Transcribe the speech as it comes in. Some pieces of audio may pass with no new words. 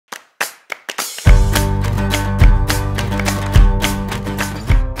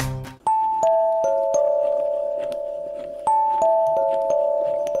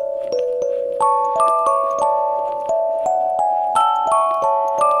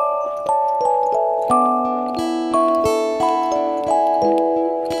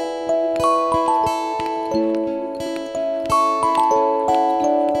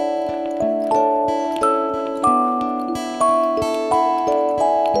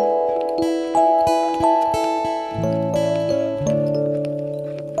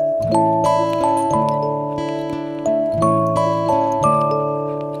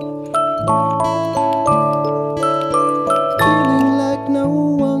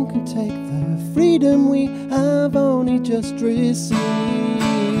and take the freedom we have only just received,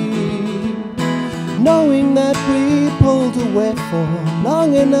 knowing that we pulled away for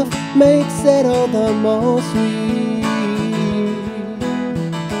long enough makes it all the more sweet.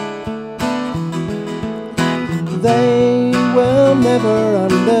 They will never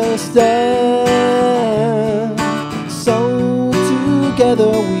understand, so together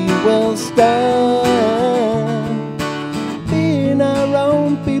we will stand, being our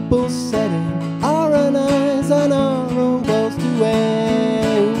own people, setting our own eyes on our own goals to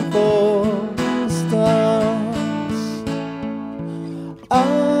aim for the stars.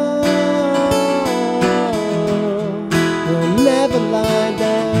 We'll never lie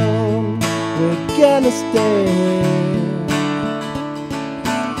down, we're gonna stay.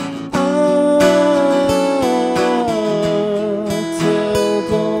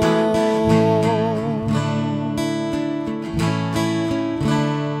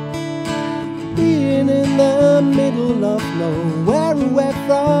 Being in the middle of nowhere, away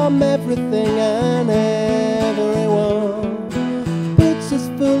from everything and everyone, puts us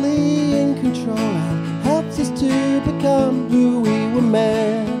fully in control and helps us to become who we were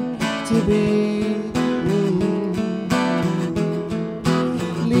meant to be.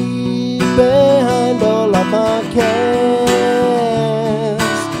 Leave behind all of our cares,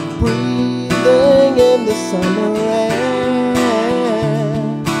 breathing in the summer air,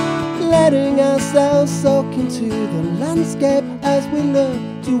 letting ourselves soak into the landscape as we look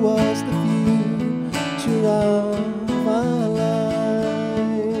towards the future of our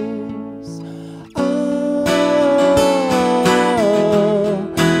lives.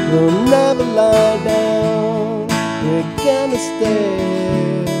 We'll never lie down, we're gonna stay.